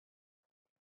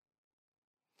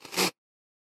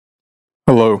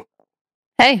Hello.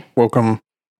 Hey. Welcome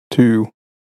to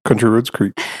Country Roads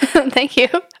Creep. Thank you.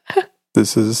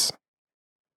 This is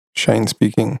Shane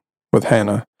speaking with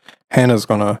Hannah. Hannah's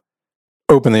going to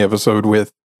open the episode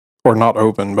with, or not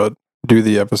open, but do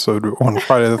the episode on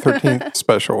Friday the 13th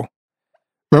special.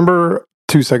 Remember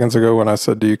 2 seconds ago when I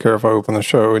said, do you care if I open the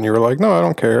show? And you were like, no, I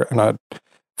don't care. And I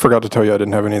forgot to tell you I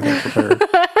didn't have anything prepared.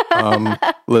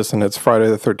 Listen, it's Friday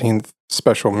the 13th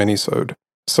special Minisode.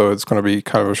 So it's going to be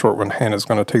kind of a short one. Hannah's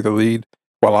going to take the lead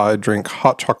while I drink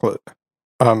hot chocolate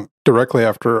directly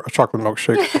after a chocolate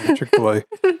milkshake from Chick-fil-A.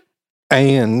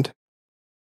 And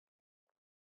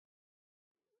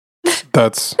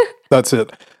that's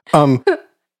it.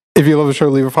 If you love the show,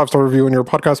 leave a 5-star review on your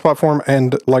podcast platform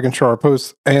and like and share our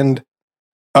posts. And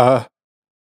Why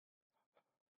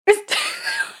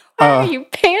are you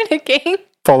panicking?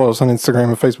 Follow us on Instagram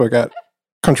and Facebook at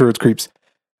Country Roads Creeps.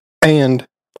 And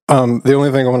the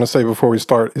only thing I want to say before we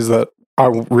start is that I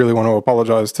really want to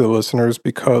apologize to the listeners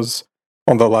because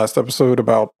on the last episode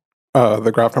about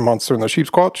the Grafton Monster and the Sheep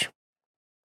Squatch,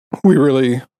 we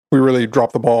really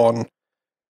dropped the ball and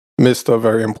missed a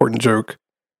very important joke.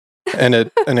 And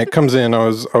it comes in. I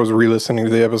was re-listening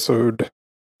to the episode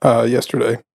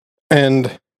yesterday,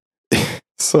 and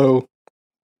so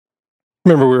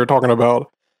remember we were talking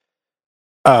about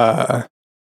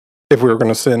if we were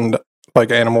going to send like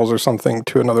animals or something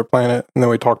to another planet, and then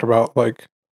we talked about like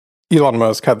Elon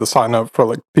Musk had the sign up for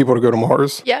like people to go to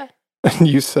Mars. Yeah. And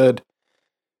you said,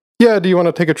 yeah, do you want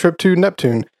to take a trip to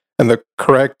Neptune? And the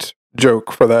correct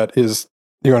joke for that is,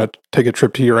 you want to take a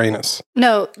trip to Uranus.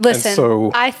 No, listen,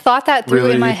 so, I thought that through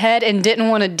really, in my head and didn't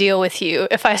want to deal with you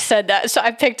if I said that, so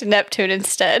I picked Neptune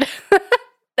instead.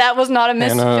 That was not a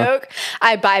missed joke.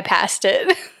 I bypassed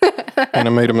it. Anna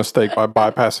made a mistake by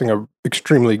bypassing a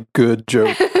extremely good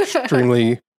joke.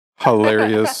 Extremely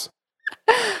hilarious.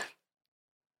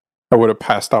 I would have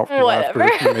passed out from laughter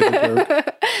if you made the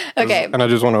joke. Okay. And I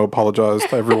just want to apologize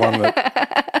to everyone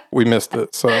that we missed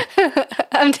it. So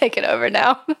I'm taking over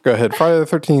now. Go ahead. Friday the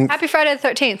 13th. Happy Friday the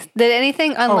 13th. Did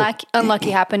anything unlucky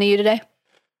happen to you today?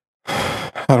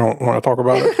 I don't want to talk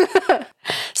about it.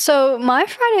 So my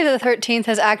Friday the 13th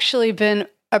has actually been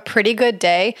a pretty good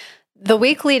day. The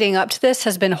week leading up to this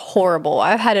has been horrible.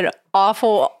 I've had an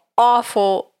awful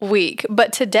week,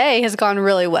 but today has gone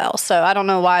really well. So I don't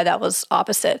know why that was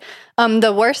opposite.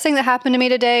 The worst thing that happened to me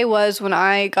today was when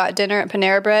I got dinner at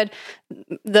Panera Bread.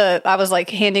 I was like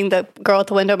handing the girl at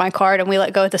the window my card, and we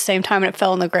let go at the same time, and it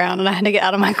fell on the ground, and I had to get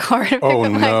out of my car to pick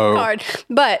up my card.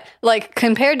 But like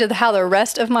compared to how the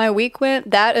rest of my week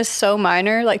went, that is so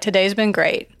minor. Like today's been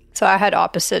great. So I had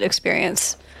opposite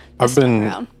experience. I've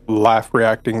been laugh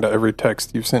reacting to every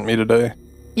text you've sent me today.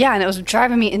 Yeah, and it was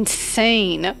driving me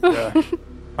insane. Yeah.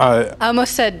 I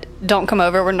almost said, don't come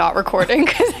over, we're not recording,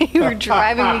 because you were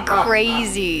driving me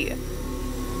crazy.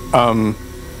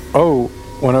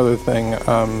 One other thing.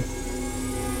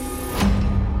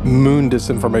 Moon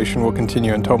disinformation will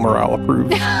continue until morale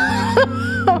approves.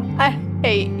 I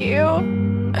hate you.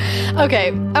 Okay,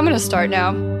 I'm going to start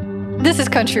now. This is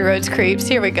Country Roads Creeps.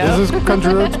 Here we go. This is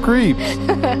Country Roads Creeps.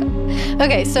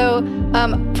 Okay, so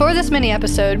for this mini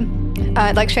episode,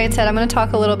 like Shane said, I'm going to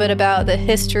talk a little bit about the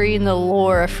history and the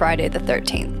lore of Friday the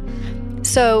 13th.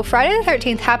 So Friday the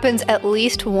 13th happens at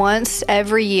least once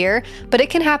every year, but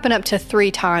it can happen up to 3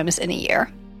 times in a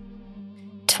year.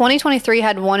 2023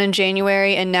 had one in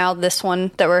January, and now this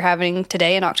one that we're having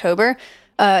today in October.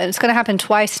 It's going to happen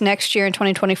twice next year in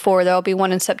 2024. There will be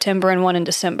one in September and one in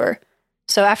December.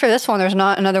 So after this one, there's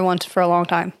not another one for a long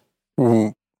time.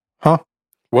 Huh?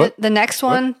 What? The next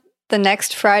one, the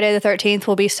next Friday the 13th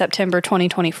will be September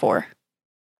 2024.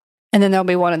 And then there'll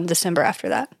be one in December after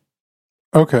that.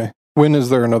 Okay. When is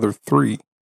there another 3?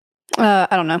 I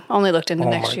don't know. I only looked into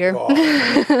next year.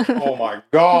 Oh my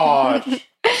gosh.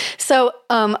 So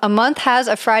a month has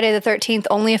a Friday the 13th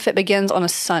only if it begins on a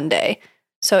Sunday.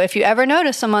 So if you ever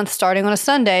notice a month starting on a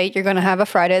Sunday, you're going to have a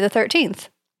Friday the 13th.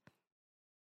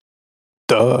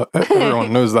 Duh.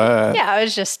 Everyone knows that. Yeah, it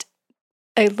was just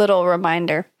a little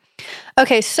reminder.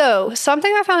 Okay, so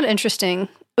something I found interesting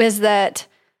is that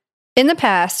in the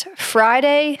past,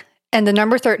 Friday and the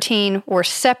number 13 were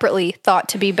separately thought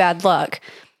to be bad luck,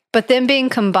 but then being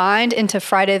combined into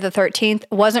Friday the 13th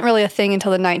wasn't really a thing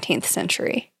until the 19th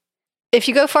century. If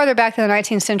you go farther back to the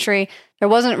 19th century, there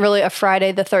wasn't really a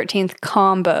Friday the 13th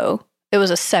combo. It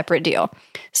was a separate deal.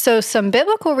 So some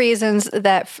biblical reasons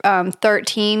that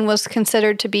 13 was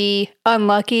considered to be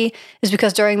unlucky is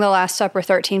because during the Last Supper,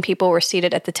 13 people were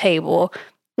seated at the table,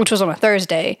 which was on a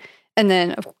Thursday, and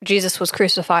then Jesus was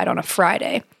crucified on a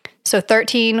Friday. So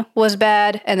 13 was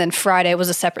bad, and then Friday was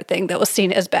a separate thing that was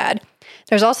seen as bad.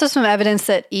 There's also some evidence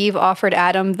that Eve offered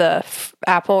Adam the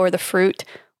apple or the fruit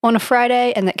on a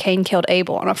Friday, and that Cain killed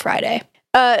Abel on a Friday.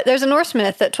 There's a Norse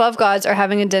myth that 12 gods are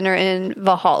having a dinner in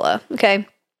Valhalla, okay?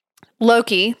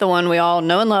 Loki, the one we all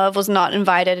know and love, was not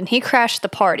invited, and he crashed the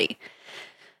party.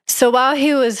 So while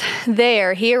he was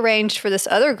there, he arranged for this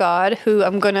other god, who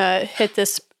I'm going to hit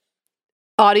this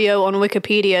audio on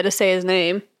Wikipedia to say his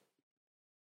name.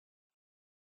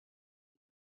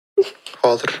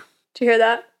 Father. Did you hear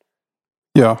that?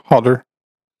 Yeah, Hodder.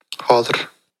 Father.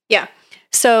 Yeah.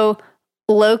 So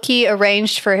Loki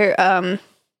arranged for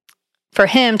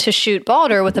him to shoot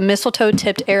Balder with a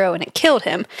mistletoe-tipped arrow, and it killed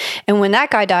him. And when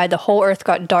that guy died, the whole earth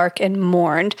got dark and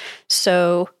mourned.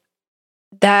 So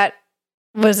that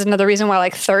was another reason why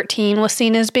 13 was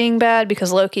seen as being bad,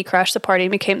 because Loki crashed the party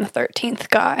and became the 13th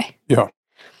guy. Yeah.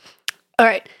 All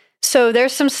right. So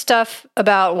there's some stuff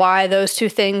about why those two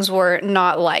things were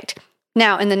not liked.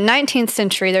 Now, in the 19th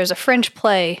century, there's a French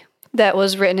play that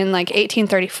was written in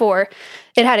 1834.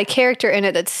 It had a character in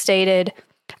it that stated,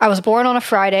 "I was born on a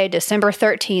Friday, December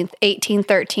 13th,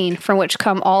 1813, from which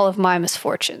come all of my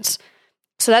misfortunes."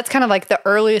 So that's kind of the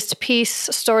earliest piece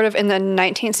sort of in the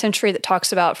 19th century that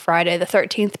talks about Friday the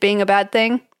 13th being a bad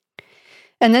thing.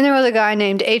 And then there was a guy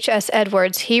named H.S.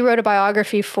 Edwards. He wrote a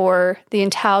biography for the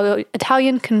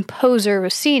Italian composer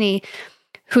Rossini,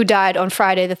 who died on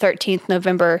Friday the 13th,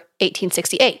 November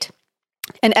 1868.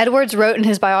 And Edwards wrote in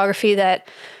his biography that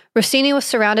Rossini was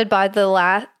surrounded to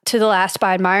the last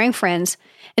by admiring friends,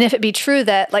 and if it be true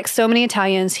that, like so many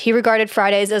Italians, he regarded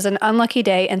Fridays as an unlucky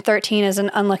day and 13 as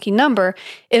an unlucky number,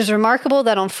 it is remarkable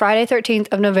that on Friday 13th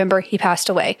of November he passed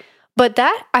away. But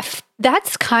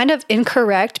that's kind of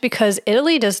incorrect, because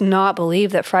Italy does not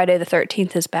believe that Friday the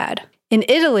 13th is bad. In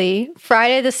Italy,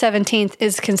 Friday the 17th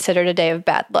is considered a day of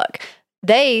bad luck.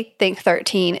 They think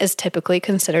 13 is typically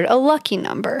considered a lucky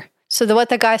number. So what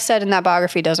the guy said in that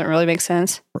biography doesn't really make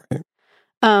sense.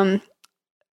 Right.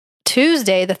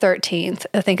 Tuesday the 13th,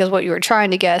 I think is what you were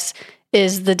trying to guess,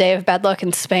 is the day of bad luck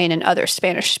in Spain and other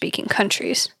Spanish-speaking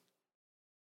countries. Is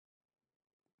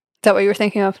that what you were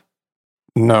thinking of?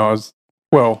 No,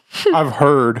 I've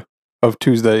heard of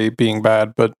Tuesday being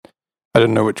bad, but I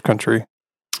didn't know which country.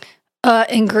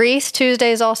 In Greece,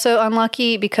 Tuesday is also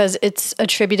unlucky because it's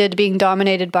attributed to being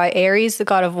dominated by Ares, the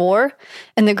god of war.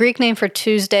 And the Greek name for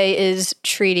Tuesday is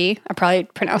Treaty. I probably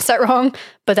pronounced that wrong,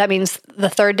 but that means the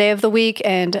third day of the week.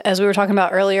 And as we were talking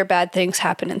about earlier, bad things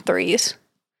happen in threes.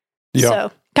 Yeah.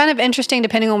 So kind of interesting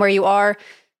depending on where you are.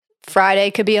 Friday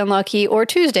could be unlucky or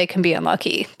Tuesday can be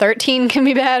unlucky. 13 can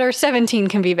be bad or 17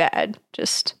 can be bad,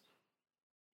 just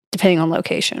depending on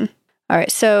location. All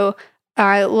right, so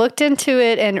I looked into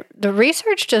it, and the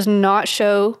research does not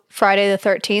show Friday the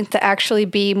 13th to actually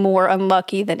be more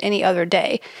unlucky than any other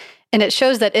day. And it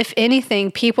shows that, if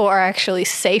anything, people are actually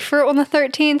safer on the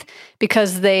 13th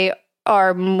because they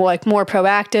are more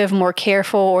proactive, more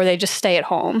careful, or they just stay at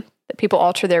home. That people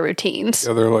alter their routines.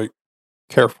 Yeah, they're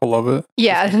careful of it.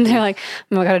 Yeah, and they're I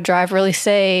got to drive really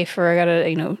safe, or I got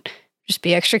to, just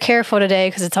be extra careful today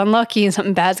because it's unlucky and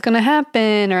something bad's going to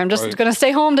happen, or I'm just going to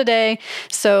stay home today.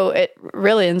 So it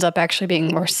really ends up actually being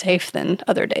more safe than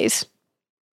other days.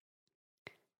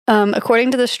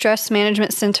 According to the Stress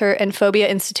Management Center and Phobia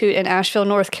Institute in Asheville,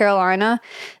 North Carolina,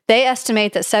 they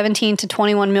estimate that 17 to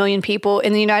 21 million people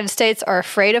in the United States are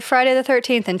afraid of Friday the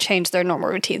 13th and change their normal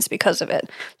routines because of it.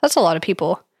 That's a lot of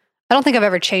people. I don't think I've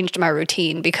ever changed my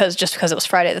routine because it was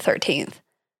Friday the 13th.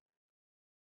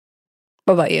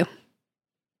 What about you?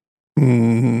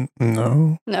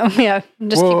 No. No, yeah.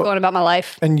 Just keep going about my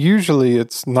life. And usually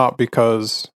it's not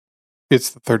because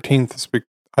it's the 13th. It's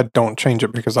I don't change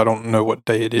it because I don't know what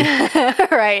day it is.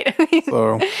 Right.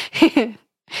 So you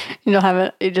don't have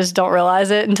it. You just don't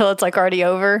realize it until it's already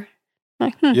over.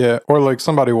 Yeah. Or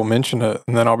somebody will mention it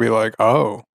and then I'll be like,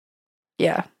 oh.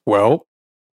 Yeah. Well.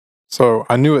 So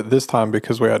I knew it this time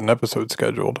because we had an episode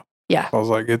scheduled. Yeah. I was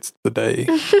like, it's the day.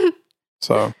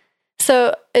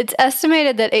 So it's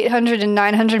estimated that $800 and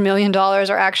 $900 million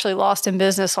are actually lost in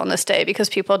business on this day because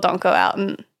people don't go out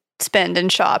and spend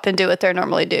and shop and do what they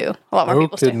normally do. A lot more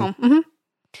people stay home. Mm-hmm.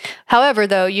 However,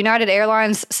 though, United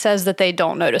Airlines says that they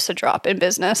don't notice a drop in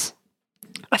business.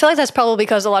 I feel like that's probably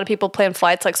because a lot of people plan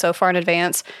flights so far in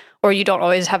advance, or you don't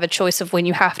always have a choice of when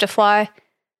you have to fly.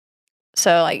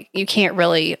 So you can't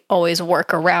really always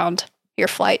work around your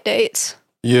flight dates.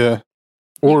 Yeah.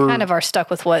 Or you kind of are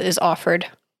stuck with what is offered.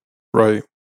 Right.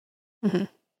 Mm-hmm.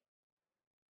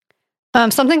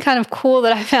 Something kind of cool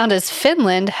that I found is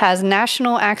Finland has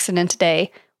National Accident Day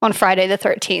on Friday the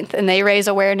 13th, and they raise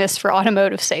awareness for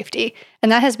automotive safety. And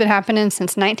that has been happening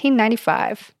since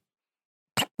 1995.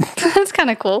 That's kind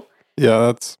of cool. Yeah,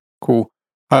 that's cool.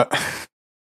 It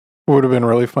would have been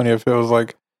really funny if it was like,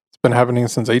 it's been happening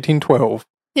since 1812,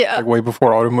 Yeah. like way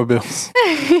before automobiles.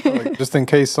 Like, just in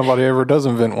case somebody ever does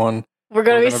invent one, We're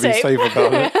going to be gonna safe.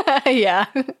 about it. Yeah.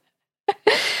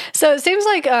 So it seems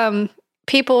like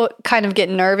people kind of get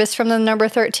nervous from the number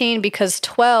 13 because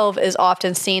 12 is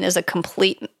often seen as a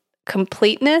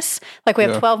completeness. Like we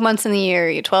have 12 months in the year,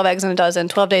 you 12 eggs in a dozen,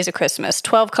 12 days of Christmas.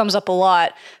 12 comes up a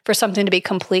lot for something to be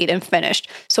complete and finished.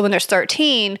 So when there's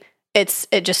 13,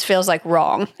 it just feels like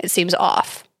wrong. It seems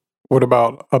off. What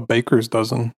about a baker's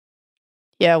dozen?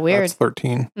 Yeah, weird. That's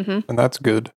 13, Mhm. and that's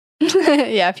good.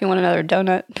 Yeah, if you want another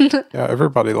donut. Yeah,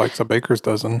 everybody likes a baker's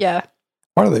dozen. Yeah.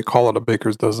 Why do they call it a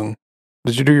baker's dozen?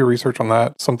 Did you do your research on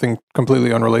that? Something completely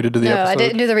unrunrelated to the episode? No, I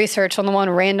didn't do the research on the one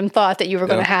random thought that you were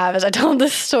going to have as I told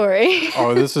this story.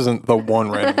 Oh, this isn't the one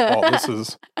random thought. This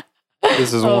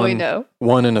is we know.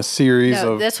 one in a series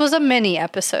No, of... this was a mini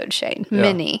episode, Shane. Yeah.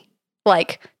 Mini.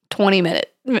 Like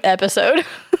 20-minute episode.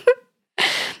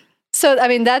 So, I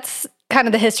mean, that's kind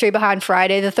of the history behind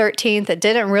Friday the 13th. It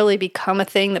didn't really become a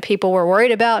thing that people were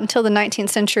worried about until the 19th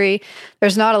century.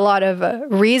 There's not a lot of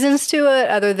reasons to it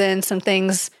other than some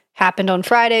things happened on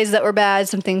Fridays that were bad.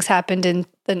 Some things happened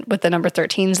with the number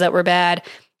 13s that were bad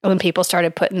when people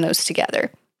started putting those together.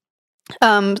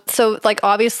 So, like,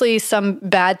 obviously some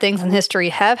bad things in history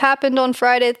have happened on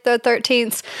Friday the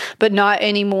 13th, but not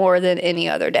any more than any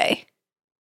other day.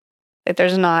 Like,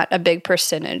 there's not a big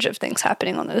percentage of things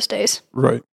happening on those days.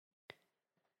 Right.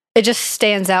 It just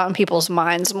stands out in people's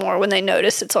minds more when they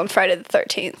notice it's on Friday the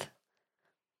 13th.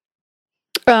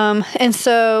 And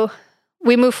so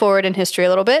we move forward in history a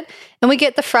little bit, and we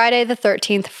get the Friday the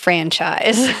 13th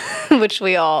franchise, which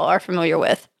we all are familiar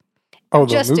with. Oh,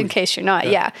 just in case you're not,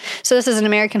 yeah. So this is an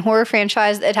American horror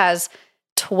franchise that has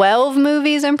 12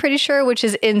 movies, I'm pretty sure, which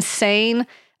is insane.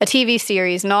 A TV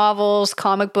series, novels,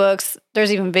 comic books.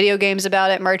 There's even video games about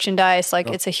it, merchandise. Like,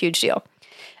 it's a huge deal.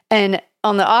 And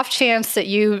on the off chance that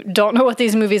you don't know what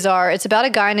these movies are, it's about a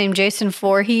guy named Jason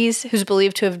Voorhees who's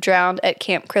believed to have drowned at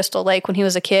Camp Crystal Lake when he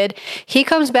was a kid. He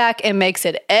comes back and makes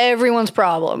it everyone's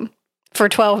problem for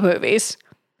 12 movies.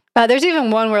 There's even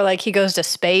one where, like, he goes to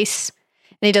space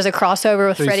and he does a crossover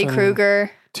with Freddy Krueger.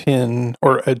 10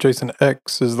 or Jason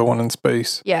X is the one in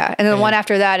space. Yeah, and then the one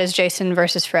after that is Jason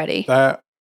versus Freddy.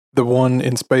 The one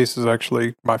in space is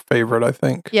actually my favorite, I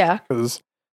think. Yeah. Because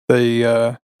they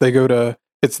go to,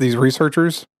 it's these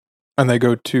researchers, and they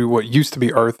go to what used to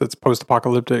be Earth that's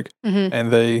post-apocalyptic, and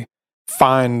they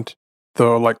find the,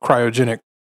 like, cryogenic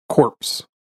corpse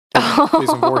of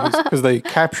Jason Voorhees, because they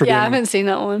captured him. Yeah, I haven't seen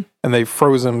that one. And they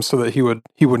froze him so that he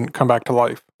wouldn't come back to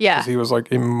life. Yeah. Because he was,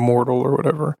 like, immortal or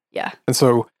whatever. Yeah. And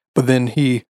so, but then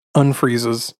he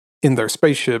unfreezes in their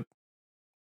spaceship,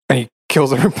 and he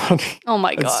kills everybody. Oh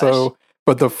my And gosh. so,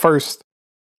 but the first,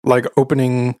 like,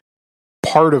 opening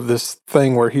part of this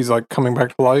thing where he's, like, coming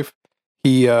back to life,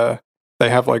 they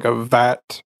have, like, a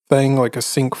vat thing, like a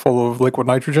sink full of liquid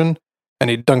nitrogen, and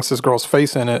he dunks this girl's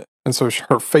face in it, and so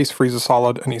her face freezes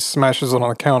solid, and he smashes it on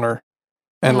the counter,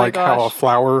 and like how a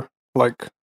flower, like,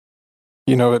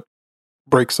 you know, it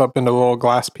breaks up into little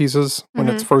glass pieces when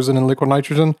it's frozen in liquid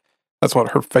nitrogen. That's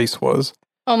what her face was.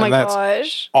 Oh my that's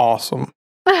gosh. Awesome.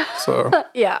 So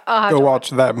yeah, I'll have go to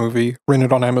watch that movie. Rent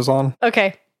it on Amazon.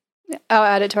 Okay. I'll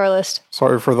add it to our list.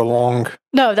 Sorry for the long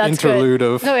No, that's interlude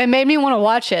good. of... No, it made me want to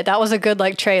watch it. That was a good,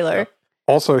 like, trailer.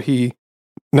 Also,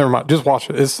 never mind, just watch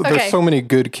it. There's so many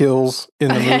good kills in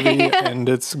the movie, and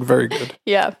it's very good.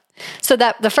 Yeah. So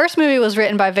the first movie was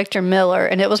written by Victor Miller,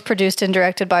 and it was produced and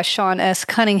directed by Sean S.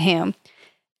 Cunningham.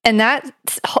 And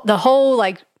the whole,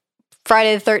 like,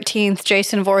 Friday the 13th,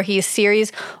 Jason Voorhees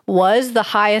series was the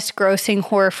highest grossing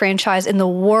horror franchise in the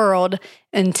world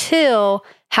until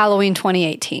Halloween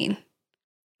 2018.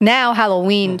 Now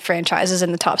Halloween franchise is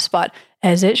in the top spot,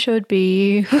 as it should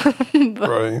be.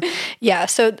 Right. Yeah,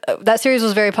 so that series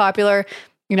was very popular.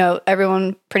 You know,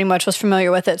 everyone pretty much was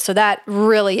familiar with it. So that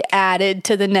really added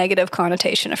to the negative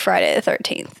connotation of Friday the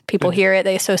 13th. People hear it,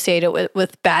 they associate it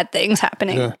with bad things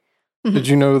happening. Yeah. Did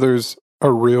you know there's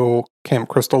a real Camp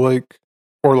Crystal Lake,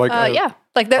 or like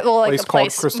like that, well, like place a called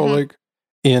place Crystal Lake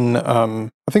in I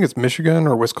think it's Michigan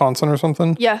or Wisconsin or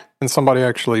something. Yeah. And somebody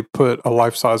actually put a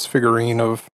life-size figurine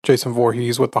of Jason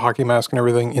Voorhees with the hockey mask and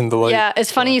everything in the lake. Yeah,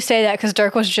 it's funny you say that because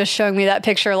Dirk was just showing me that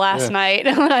picture last night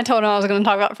when I told him I was going to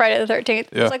talk about Friday the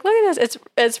 13th. I was like, look at this.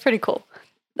 It's pretty cool.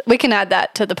 We can add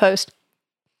that to the post.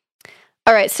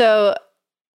 All right, so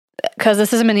because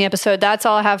this is a mini episode, that's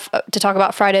all I have to talk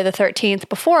about Friday the 13th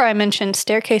before I mentioned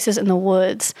Staircases in the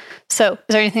Woods. So is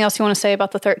there anything else you want to say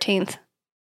about the 13th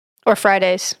or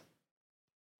Fridays?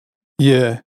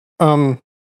 Yeah.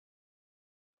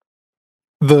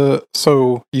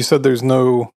 So you said there's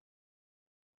no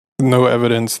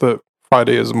evidence that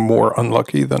Friday is more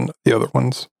unlucky than the other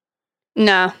ones.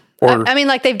 No. Or I mean,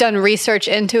 like, they've done research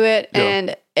into it, Yeah.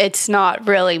 and it's not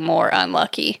really more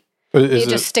unlucky. is It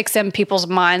just sticks in people's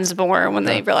minds more when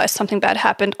they realize something bad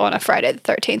happened on a Friday the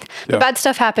 13th. But Yeah. bad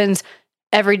stuff happens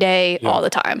every day, Yeah. all the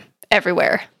time,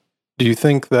 everywhere. Do you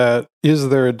think that is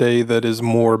there a day that is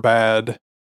more bad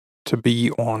to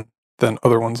be on than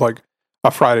other ones, like a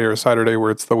Friday or a Saturday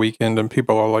where it's the weekend and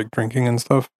people are like drinking and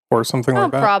stuff, or something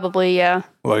like that? Probably, yeah.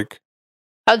 Like,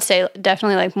 I would say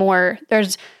definitely like more.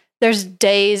 There's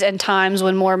days and times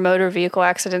when more motor vehicle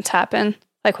accidents happen,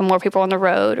 like when more people are on the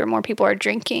road or more people are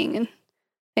drinking and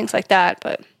things like that.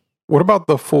 But what about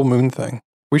the full moon thing?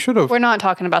 We should have we're not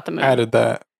talking about the moon. added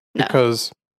that No.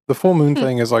 because the full moon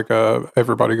thing is like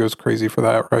everybody goes crazy for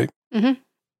that, right? Mhm.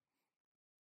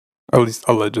 At least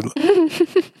allegedly.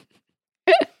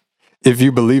 If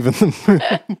you believe in the moon.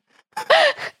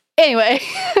 Anyway,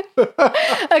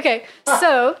 okay,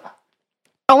 so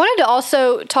I wanted to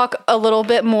also talk a little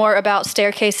bit more about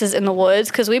staircases in the woods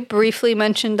because we briefly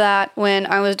mentioned that when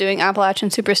I was doing Appalachian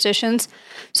superstitions.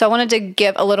 So I wanted to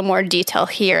give a little more detail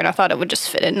here, and I thought it would just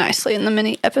fit in nicely in the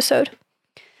mini episode.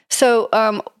 So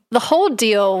the whole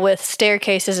deal with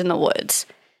staircases in the woods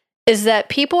is that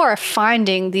people are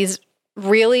finding these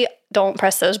really, don't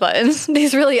press those buttons,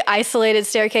 these really isolated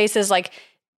staircases like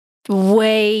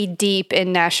way deep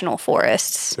in national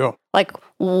forests. Yeah. Like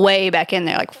way back in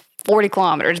there, like 40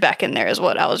 kilometers back in there is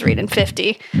what I was reading,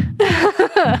 50.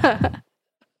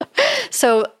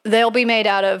 So they'll be made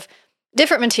out of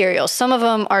different materials. Some of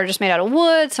them are just made out of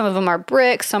wood. Some of them are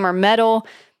bricks. Some are metal.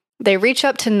 They reach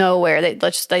up to nowhere. They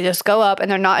just go up and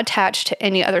they're not attached to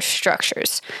any other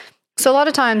structures. So a lot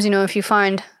of times, if you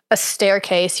find a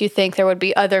staircase, you think there would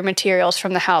be other materials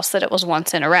from the house that it was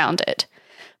once in around it.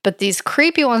 But these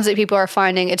creepy ones that people are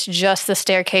finding, it's just the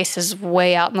staircases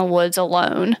way out in the woods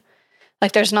alone.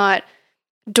 Like there's not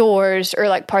doors or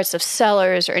like parts of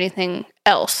cellars or anything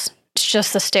else. It's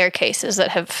just the staircases that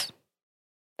have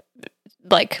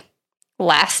like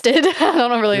lasted. I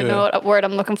don't really know what word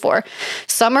I'm looking for.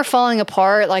 Some are falling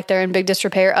apart, like they're in big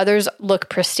disrepair. Others look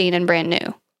pristine and brand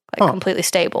new, like completely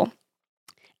stable.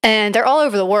 And they're all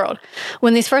over the world.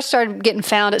 When these first started getting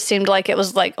found, it seemed like it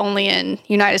was like only in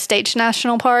United States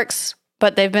national parks,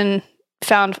 but they've been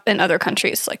found in other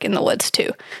countries, like in the woods too.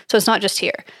 So it's not just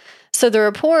here. So the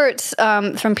reports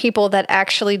from people that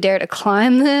actually dare to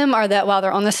climb them are that while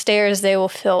they're on the stairs, they will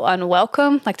feel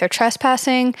unwelcome, like they're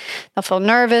trespassing. They'll feel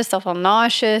nervous, they'll feel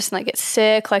nauseous, and they get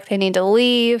sick, like they need to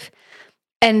leave.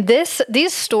 And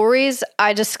these stories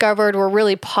I discovered were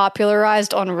really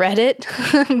popularized on Reddit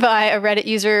by a Reddit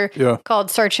user called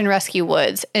Search and Rescue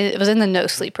Woods. It was in the No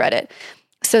Sleep Reddit.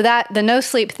 So the No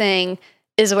Sleep thing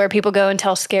is where people go and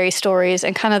tell scary stories,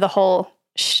 and kind of the whole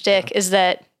shtick is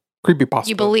that creepypasta.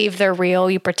 You believe they're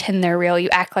real, you pretend they're real, you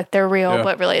act like they're real,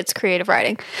 but really it's creative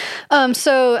writing.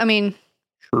 So I mean,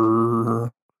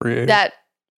 that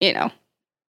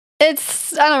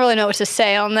it's I don't really know what to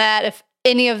say on that. If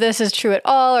any of this is true at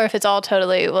all, or if it's all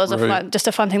totally just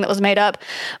a fun thing that was made up.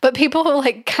 But people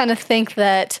like kind of think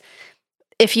that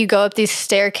if you go up these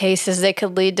staircases, they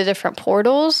could lead to different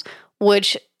portals,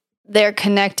 which they're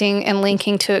connecting and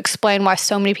linking to explain why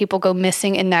so many people go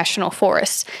missing in national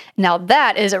forests. Now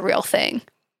that is a real thing.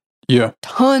 Yeah.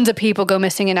 Tons of people go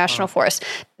missing in national forests.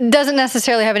 Doesn't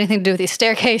necessarily have anything to do with these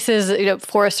staircases.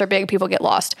 Forests are big, people get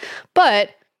lost. But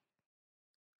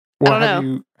I don't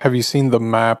know. Have you seen the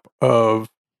map of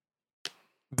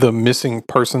the missing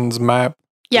persons map?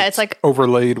 Yeah, it's like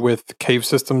overlaid with cave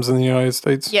systems in the United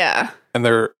States. Yeah. And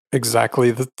they're exactly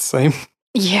the same.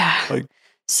 Yeah.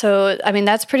 So, I mean,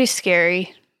 that's pretty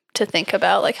scary to think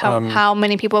about, like how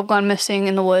many people have gone missing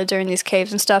in the woods or in these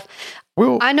caves and stuff.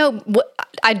 Well, I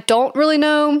don't really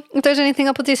know if there's anything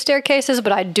up with these staircases,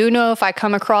 but I do know if I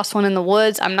come across one in the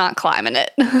woods, I'm not climbing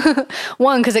it.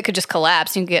 One, because it could just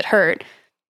collapse and you could get hurt.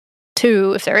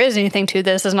 Two, if there is anything to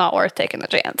this, it's not worth taking the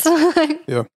chance.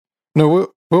 Yeah. No,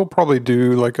 we'll probably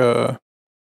do like a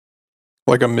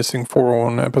missing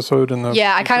 401 episode in the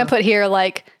Yeah, I kind of put here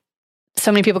like so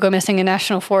many people go missing in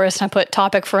national forests, and I put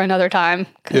topic for another time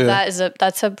because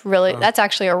that's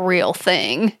actually a real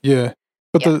thing. Yeah.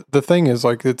 But the thing is,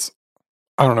 like, it's,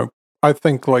 I don't know. I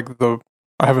think like I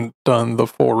haven't done the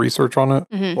full research on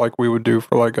it like we would do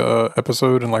for like a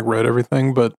episode and like read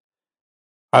everything, but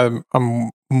I'm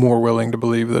more willing to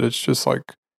believe that it's just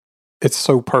like it's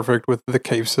so perfect with the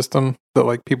cave system that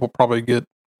like people probably get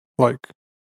like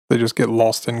they just get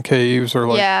lost in caves or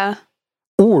like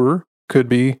or could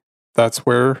be that's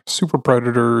where super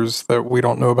predators that we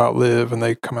don't know about live and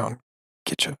they come out and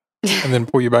get you. and then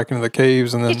pull you back into the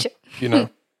caves, and then you know.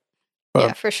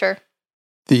 Yeah, for sure.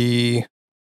 The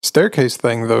staircase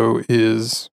thing though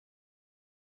is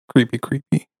creepy.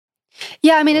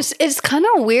 Yeah, I mean it's kind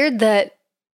of weird that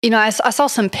I saw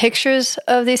some pictures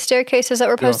of these staircases that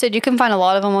were posted. You can find a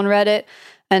lot of them on Reddit,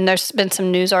 and there's been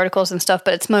some news articles and stuff,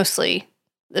 but it's mostly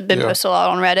been posted a lot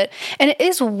on Reddit. And it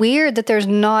is weird that there's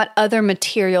not other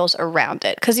materials around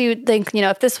it, because you'd think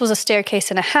if this was a staircase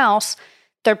in a house,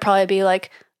 there'd probably be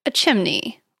like a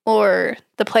chimney or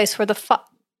the place where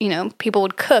people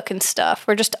would cook and stuff,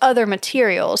 or just other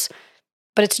materials,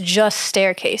 but it's just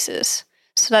staircases.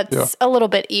 So that's a little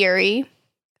bit eerie.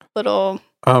 Do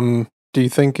you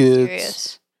think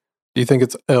it's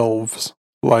elves?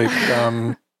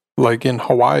 Like like in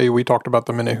Hawaii, we talked about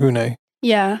the Minehune.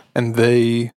 Yeah. And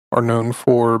they are known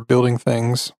for building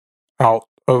things out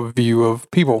of view of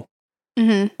people.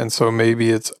 Mm-hmm. And so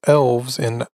maybe it's elves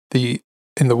in the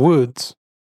woods,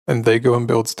 and they go and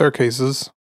build staircases.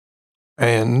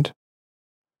 And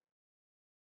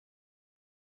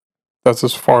that's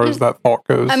as far as that thought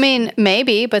goes. I mean,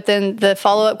 maybe, but then the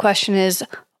follow-up question is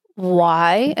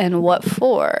why and what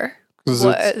for?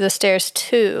 What the stairs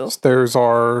to? Stairs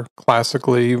are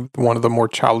classically one of the more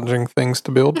challenging things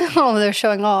to build. Oh, they're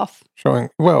showing off. Showing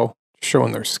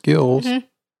their skills,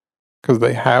 because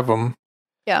they have them.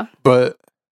 Yeah. But,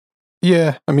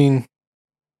 yeah, I mean,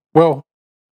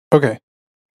 okay.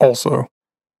 Also,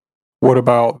 what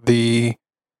about the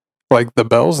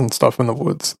bells and stuff in the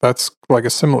woods? That's like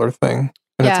a similar thing.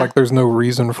 And it's like there's no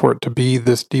reason for it to be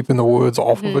this deep in the woods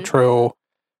off of a trail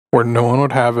where no one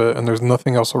would have it and there's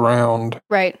nothing else around.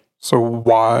 Right. So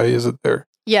why is it there?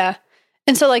 Yeah.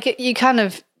 And so you kind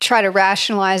of try to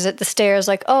rationalize it, the stairs,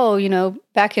 like,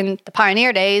 back in the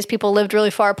pioneer days, people lived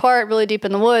really far apart, really deep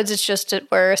in the woods. It's just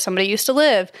where somebody used to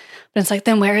live. But it's like,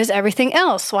 then where is everything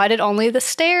else? Why did only the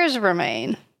stairs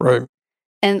remain? Right.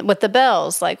 And with the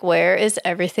bells, like, where is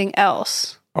everything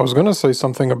else? I was going to say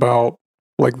something about,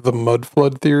 like, the mud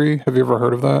flood theory. Have you ever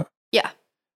heard of that? Yeah.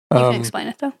 You can explain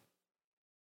it, though.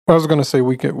 I was going to say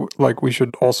we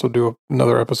should also do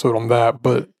another episode on that,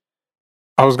 but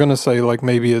I was going to say, like,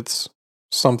 maybe it's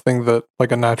something that,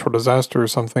 like a natural disaster or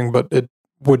something, but it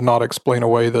would not explain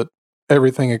away that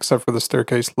everything except for the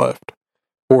staircase left,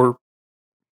 or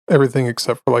everything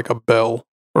except for, like, a bell,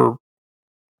 or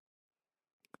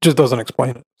just doesn't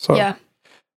explain it. So, yeah.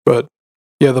 But,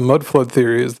 yeah, the mud flood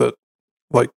theory is that,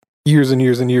 like, years and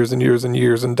years and years and years and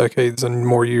years and decades and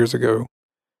more years ago,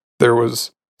 there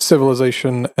was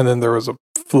civilization, and then there was a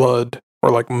flood,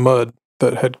 or like mud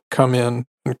that had come in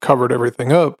and covered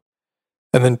everything up,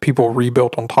 and then people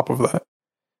rebuilt on top of that.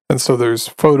 And so there's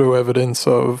photo evidence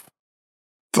of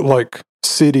like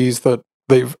cities that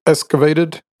they've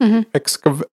excavated,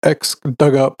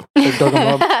 dug up, they've dug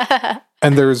them up,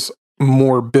 and there's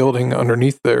more building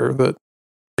underneath there that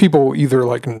people either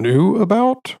like knew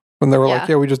about when they were like,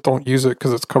 yeah, we just don't use it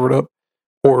because it's covered up,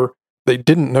 or they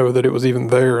didn't know that it was even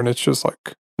there, and it's just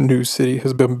like new city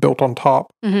has been built on top,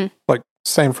 like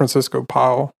San Francisco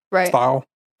style,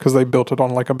 because they built it on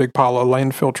like a big pile of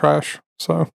landfill trash.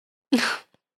 So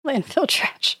landfill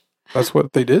trash. That's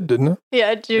what they did, didn't it?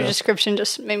 Yeah, your description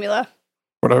just made me laugh.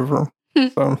 Whatever.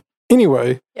 So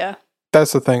anyway, yeah,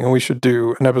 that's the thing, and we should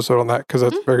do an episode on that because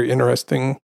that's very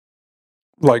interesting,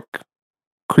 like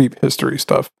creep history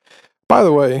stuff. By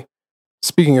the way,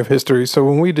 speaking of history, so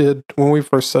when we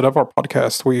first set up our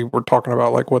podcast, we were talking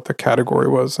about like what the category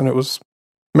was, and it was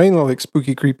mainly like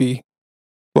spooky, creepy,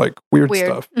 like weird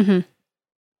stuff.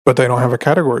 But they don't have a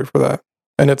category for that.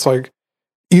 And it's like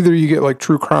either you get like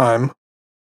true crime,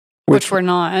 which we're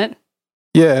not.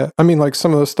 Yeah, I mean like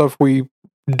some of the stuff we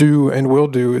do and will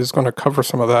do is going to cover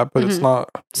some of that, but it's not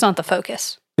the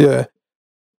focus. Yeah.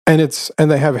 And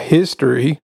they have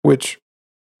history, which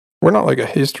we're not like a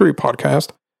history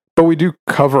podcast. But we do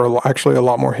cover actually a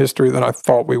lot more history than I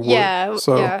thought we would. Yeah,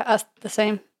 us the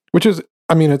same. Which is,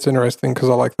 I mean, it's interesting because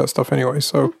I like that stuff anyway.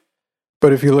 So,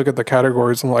 but if you look at the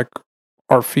categories and like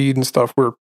our feed and stuff,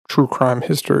 we're true crime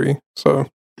history. So,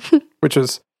 which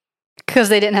is because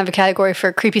they didn't have a category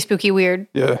for creepy, spooky, weird.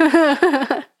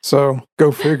 Yeah. So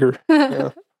go figure.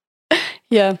 Yeah.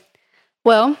 Yeah.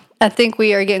 Well, I think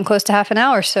we are getting close to half an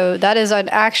hour, so that is an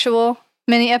actual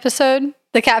mini episode.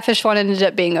 The catfish one ended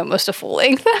up being almost a full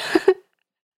length.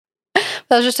 That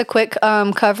was just a quick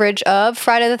coverage of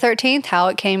Friday the 13th, how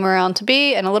it came around to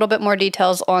be, and a little bit more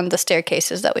details on the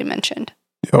staircases that we mentioned.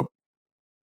 Yep.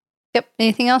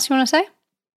 Anything else you want to say?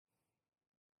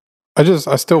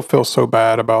 I still feel so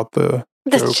bad about the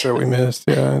joke that we missed.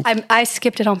 Yeah. I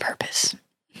skipped it on purpose.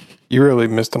 You really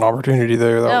missed an opportunity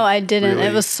there. No, I didn't. Really,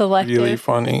 it was selective. really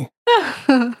funny.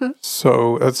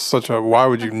 So that's such a, why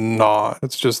would you not?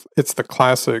 It's the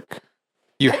classic.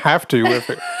 You have to if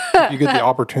you get the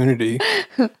opportunity.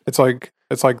 It's like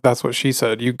that's what she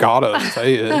said. You gotta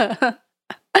say it.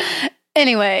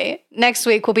 Anyway, next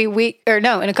week will be in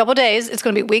a couple days, it's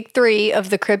going to be week 3 of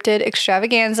the Cryptid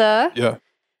Extravaganza. Yeah.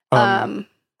 I'm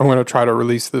going to try to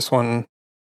release this one.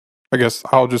 I guess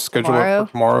I'll just schedule it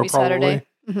for tomorrow, probably. Saturday.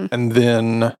 Mm-hmm. And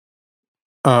then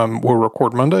we'll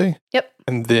record Monday. Yep.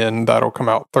 And then that'll come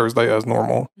out Thursday as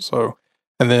normal. So,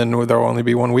 and then there'll only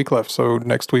be 1 week left. So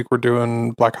next week we're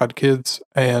doing Black Eyed Kids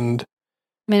and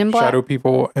Men in Black. Shadow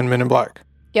People and Men in Black.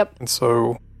 Yep. And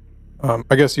so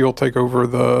I guess you'll take over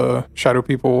the Shadow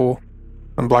People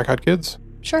and Black Eyed Kids.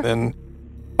 Sure. Then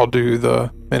I'll do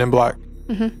the Men in Black.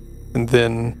 Mm-hmm. And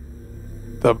then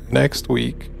the next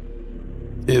week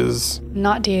is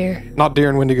Not Deer and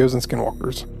Wendigos and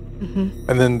Skinwalkers. Mm-hmm.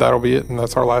 And then that'll be it. And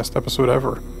that's our last episode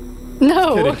ever.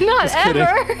 No, Just not kidding.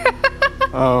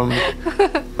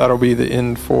 ever. That'll be the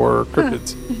end for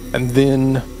cryptids. And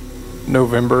then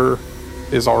November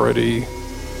is already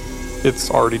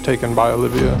taken by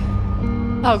Olivia.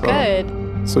 Oh, good.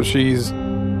 So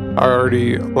I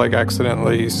already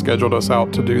accidentally scheduled us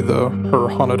out to do her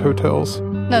haunted hotels.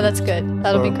 No, that's good.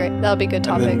 That'll be great. That'll be a good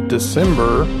topic. And then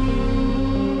December,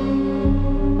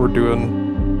 we're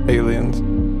doing aliens.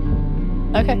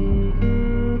 Okay.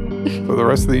 So the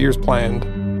rest of the year's planned.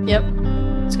 Yep.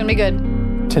 It's going to be good.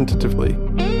 Tentatively.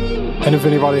 And if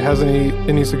anybody has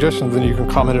any suggestions, then you can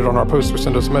comment it on our post or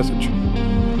send us a message.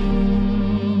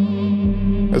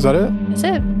 Is that it? That's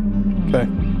it. Okay.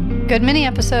 Good mini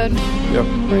episode. Yep.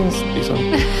 It's decent.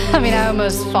 I mean, I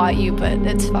almost fought you, but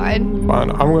it's fine.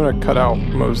 Fine. I'm going to cut out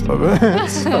most of it.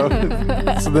 so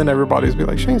then everybody's be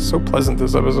like, Shane's so pleasant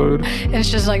this episode. And it's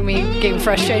just like me getting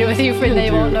frustrated with you, and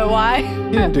they won't know why.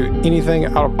 He didn't do anything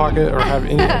out of pocket or have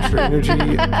any extra energy,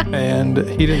 and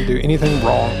he didn't do anything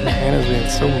wrong. Hannah's being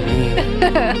so mean.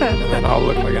 And then I'll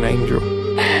look like an angel.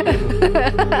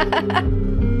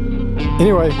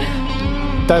 Anyway,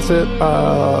 that's it.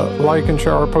 Like and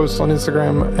share our posts on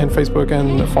Instagram and Facebook,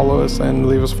 and follow us and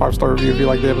leave us a 5-star review if you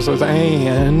like the episodes,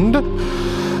 and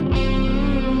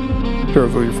share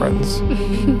it with your friends.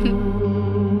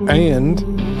 And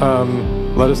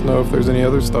let us know if there's any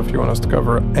other stuff you want us to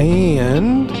cover.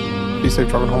 And be safe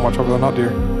driving home. Watch over the not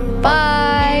deer.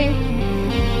 Bye.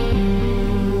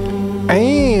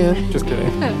 And just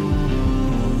kidding.